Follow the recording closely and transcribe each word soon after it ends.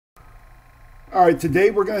All right,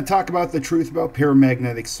 today we're going to talk about the truth about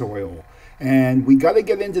paramagnetic soil. And we got to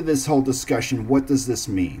get into this whole discussion. What does this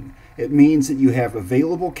mean? It means that you have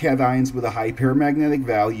available cations with a high paramagnetic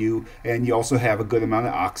value, and you also have a good amount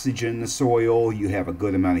of oxygen in the soil, you have a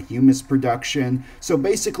good amount of humus production. So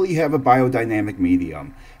basically, you have a biodynamic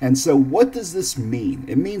medium. And so, what does this mean?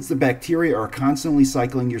 It means the bacteria are constantly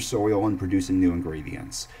cycling your soil and producing new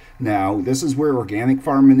ingredients. Now, this is where organic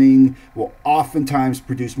farming will oftentimes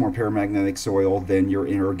produce more paramagnetic soil than your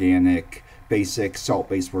inorganic, basic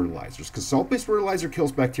salt-based fertilizers, because salt-based fertilizer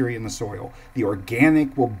kills bacteria in the soil. The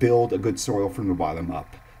organic will build a good soil from the bottom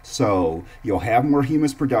up. So you'll have more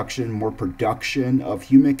humus production, more production of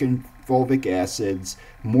humic and fulvic acids,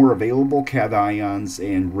 more available cations,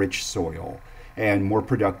 and rich soil, and more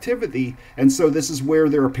productivity. And so this is where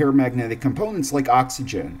there are paramagnetic components like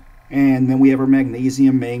oxygen. And then we have our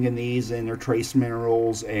magnesium, manganese, and our trace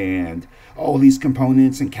minerals, and all these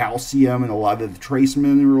components, and calcium, and a lot of the trace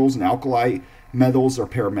minerals and alkali metals are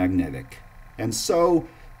paramagnetic. And so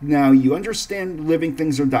now you understand living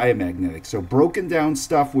things are diamagnetic. So broken down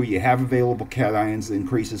stuff where you have available cations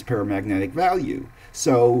increases paramagnetic value.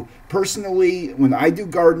 So personally, when I do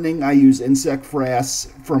gardening, I use insect frass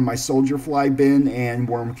from my soldier fly bin and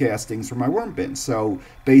worm castings from my worm bin. So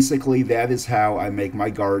basically that is how I make my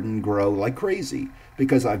garden grow like crazy.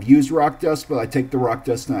 Because I've used rock dust, but I take the rock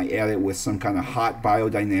dust and I add it with some kind of hot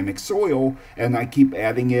biodynamic soil, and I keep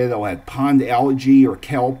adding it. I'll add pond algae or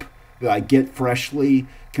kelp that I get freshly,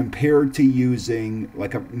 compared to using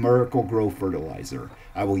like a Miracle Grow fertilizer.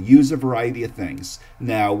 I will use a variety of things.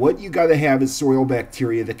 Now, what you got to have is soil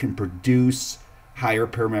bacteria that can produce higher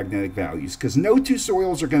paramagnetic values, because no two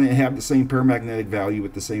soils are going to have the same paramagnetic value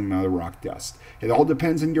with the same amount of rock dust. It all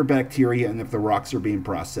depends on your bacteria and if the rocks are being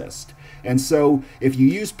processed. And so if you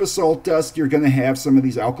use basalt dust, you're going to have some of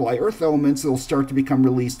these alkali earth elements that will start to become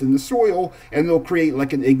released in the soil, and they'll create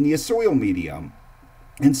like an igneous soil medium.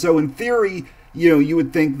 And so in theory, you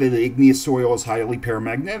would think that the igneous soil is highly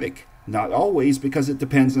paramagnetic. Not always, because it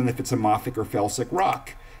depends on if it's a mafic or felsic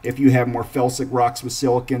rock. If you have more felsic rocks with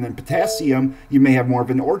silicon and potassium, you may have more of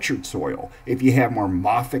an orchard soil. If you have more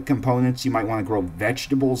mafic components, you might want to grow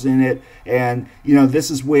vegetables in it. And, this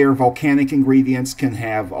is where volcanic ingredients can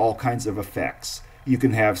have all kinds of effects. You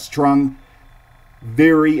can have strong,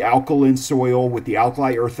 very alkaline soil with the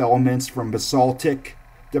alkali earth elements from basaltic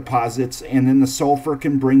deposits, and then the sulfur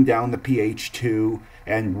can bring down the pH too,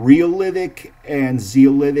 and rhyolitic and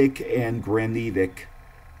zeolitic and granitic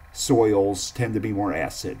soils tend to be more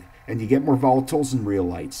acid, and you get more volatiles in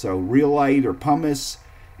rhyolite. So rhyolite or pumice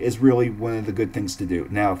is really one of the good things to do.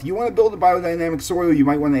 Now, if you want to build a biodynamic soil, you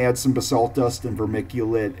might want to add some basalt dust and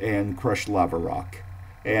vermiculite and crushed lava rock,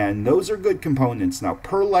 and those are good components. Now,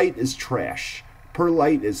 perlite is trash.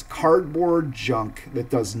 Perlite is cardboard junk that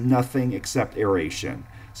does nothing except aeration.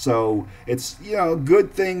 So it's a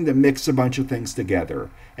good thing to mix a bunch of things together.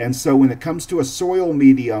 And so when it comes to a soil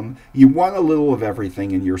medium, you want a little of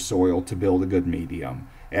everything in your soil to build a good medium.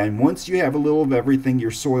 And once you have a little of everything,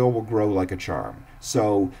 your soil will grow like a charm.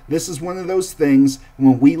 So this is one of those things,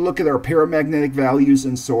 when we look at our paramagnetic values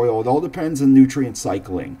in soil, it all depends on nutrient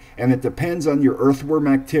cycling. And it depends on your earthworm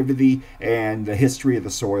activity and the history of the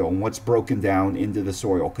soil and what's broken down into the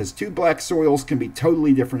soil. Because two black soils can be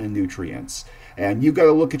totally different in nutrients. And you've got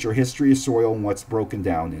to look at your history of soil and what's broken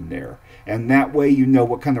down in there. And that way you know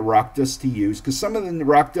what kind of rock dust to use. Because some of the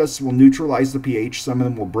rock dust will neutralize the pH. Some of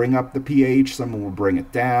them will bring up the pH. Some of them will bring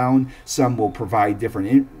it down. Some will provide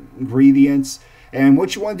different ingredients. And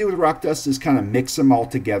what you want to do with rock dust is kind of mix them all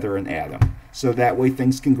together and add them. So that way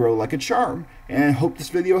things can grow like a charm. And I hope this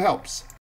video helps.